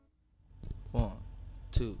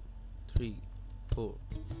2, 3, 4.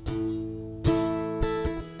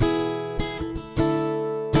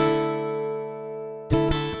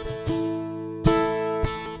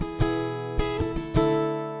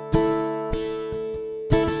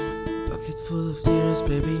 Bucket full of tears,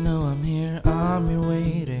 baby, now I'm here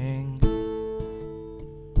waiting.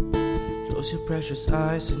 Close your precious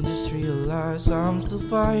eyes and just realize I'm still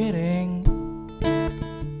fighting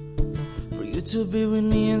for you to be with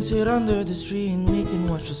me and sit under this tree and we can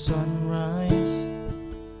watch the sunrise.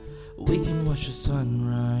 We can watch the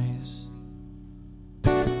sunrise.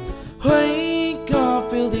 Wake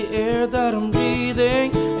up, feel the air that I'm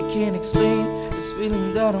breathing. I can't explain this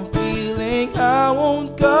feeling that I'm feeling. I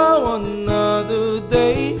won't go another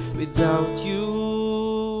day without you.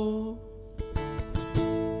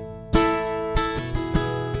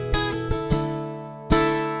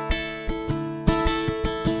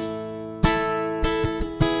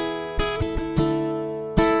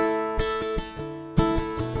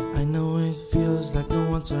 I know it feels like no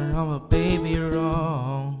one's around, but baby, you're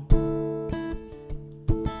wrong.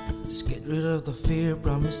 Just get rid of the fear,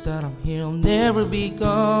 promise that I'm here, I'll never be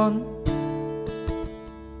gone.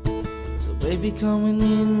 So baby, come with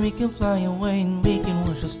me and we can fly away and we can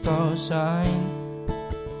watch the stars shine.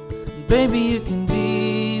 And baby, you can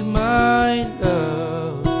be my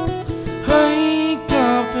love. I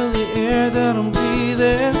can't feel the air that I'm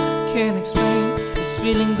breathing. Can't explain this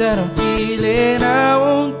feeling that I'm feeling. I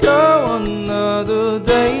won't go another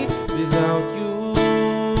day without you.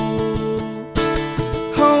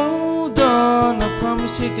 Hold on, I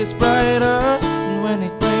promise it gets brighter. And when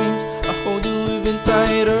it rains, I'll hold you even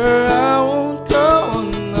tighter. I won't go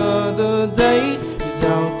another day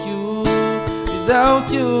without you,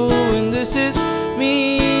 without you. And this is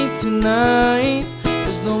me tonight.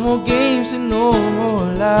 There's no more games and no more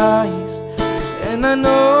lies. And I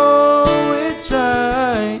know it's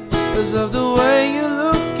right, 'cause of the way you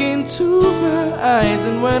look into my eyes.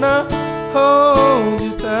 And when I hold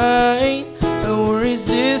you tight, my worries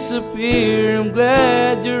disappear. I'm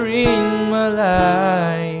glad you're in my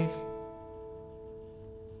life.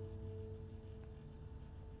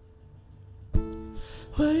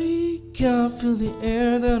 Wake up, feel the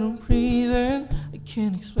air that I'm breathing. I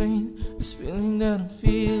can't explain this feeling that I'm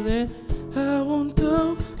feeling. I won't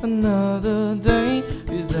go another day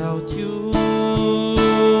without you.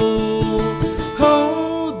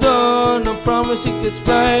 Hold on, I promise it gets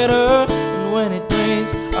brighter. And when it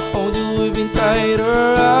rains, I'll hold you even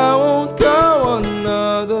tighter. I won't go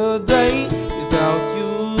another day without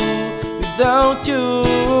you, without you.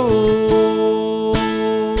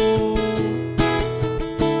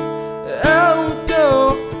 I won't go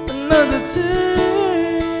another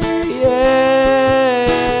day, yeah,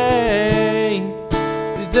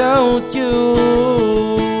 without you.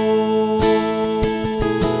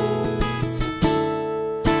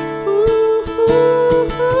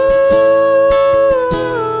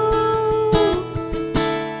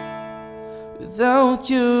 Without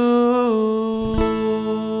you.